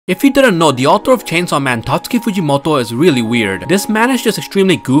If you didn't know, the author of Chainsaw Man, Tatsuki Fujimoto, is really weird. This man is just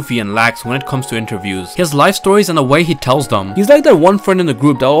extremely goofy and lax when it comes to interviews. His life stories and the way he tells them. He's like that one friend in the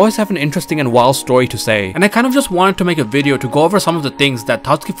group that always have an interesting and wild story to say. And I kind of just wanted to make a video to go over some of the things that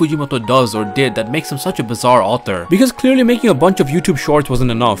Tatsuki Fujimoto does or did that makes him such a bizarre author. Because clearly making a bunch of YouTube shorts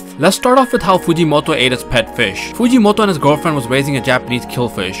wasn't enough. Let's start off with how Fujimoto ate his pet fish. Fujimoto and his girlfriend was raising a Japanese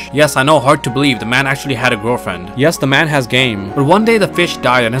killfish. Yes, I know, hard to believe, the man actually had a girlfriend. Yes, the man has game. But one day the fish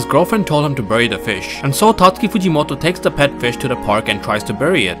died and his girlfriend told him to bury the fish. And so Tatsuki Fujimoto takes the pet fish to the park and tries to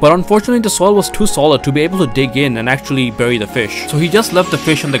bury it. But unfortunately the soil was too solid to be able to dig in and actually bury the fish. So he just left the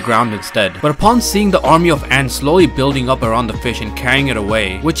fish on the ground instead. But upon seeing the army of ants slowly building up around the fish and carrying it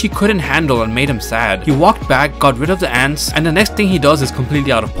away, which he couldn't handle and made him sad, he walked back, got rid of the ants, and the next thing he does is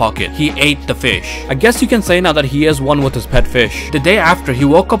completely out of pocket. He ate the fish. I guess you can say now that he is one with his pet fish. The day after, he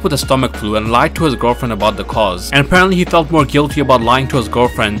woke up with a stomach flu and lied to his girlfriend about the cause. And apparently he felt more guilty about lying to his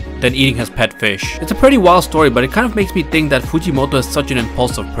girlfriend than eating his pet fish. It's a pretty wild story, but it kind of makes me think that Fujimoto is such an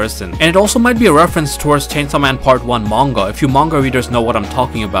impulsive person. And it also might be a reference towards Chainsaw Man Part 1 manga, if you manga readers know what I'm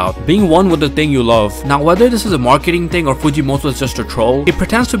talking about. Being one with the thing you love. Now whether this is a marketing thing or Fujimoto is just a troll, he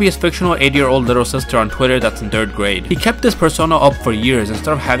pretends to be his fictional 8-year-old little sister on Twitter that's in 3rd grade. He kept this persona up for years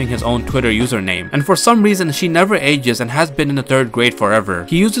instead of having his own Twitter username. And for some reason she never ages and has been in the 3rd grade forever.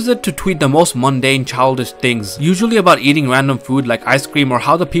 He uses it to tweet the most mundane childish things, usually about eating random food like ice cream or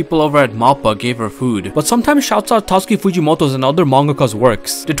how the people over at Mappa gave her food. But sometimes shouts out Tatsuki Fujimoto's and other mangaka's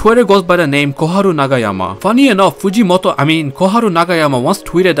works. The Twitter goes by the name Koharu Nagayama. Funny enough, Koharu Nagayama once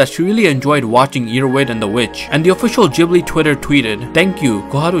tweeted that she really enjoyed watching Earwig and the Witch, and the official Ghibli Twitter tweeted, "Thank you,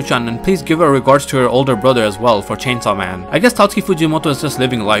 Koharu-chan, and please give her regards to her older brother as well for Chainsaw Man." I guess Tatsuki Fujimoto is just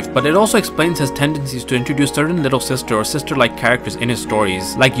living life, but it also explains his tendencies to introduce certain little sister or sister-like characters in his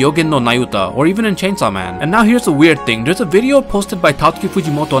stories, like Yogen no Nayuta, or even in Chainsaw Man. And now here's the weird thing, there's a video posted by Tatsuki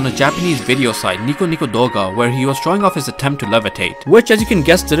Fujimoto on a Japanese video site, Nico Nico Doga, where he was showing off his attempt to levitate, which as you can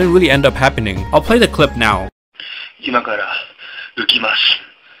guess didn't really end up happening. I'll play the clip now.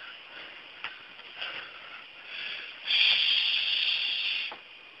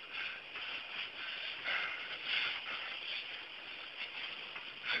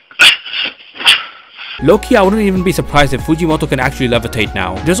 Low-key, I wouldn't even be surprised if Fujimoto can actually levitate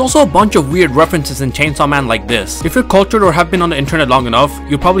now. There's also a bunch of weird references in Chainsaw Man like this. If you're cultured or have been on the internet long enough,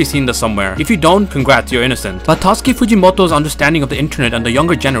 you've probably seen this somewhere. If you don't, congrats, you're innocent. But Tatsuki Fujimoto's understanding of the internet and the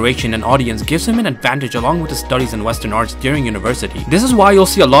younger generation and audience gives him an advantage along with his studies in Western arts during university. This is why you'll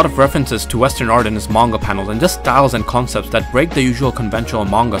see a lot of references to Western art in his manga panels and just styles and concepts that break the usual conventional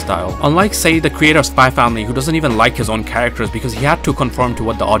manga style. Unlike, say, the creator of Spy Family, who doesn't even like his own characters because he had to conform to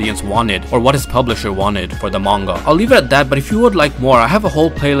what the audience wanted or what his publisher wanted for the manga. I'll leave it at that, but if you would like more, I have a whole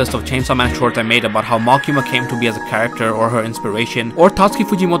playlist of Chainsaw Man shorts I made about how Makima came to be as a character or her inspiration, or Tatsuki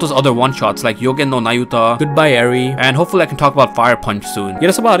Fujimoto's other one-shots like Yogen no Nayuta, Goodbye Eri, and hopefully I can talk about Fire Punch soon. Yeah,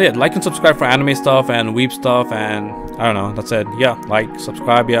 that's about it. Like and subscribe for anime stuff and weeb stuff, and I don't know, that's it. Yeah, like,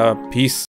 subscribe, yeah, peace.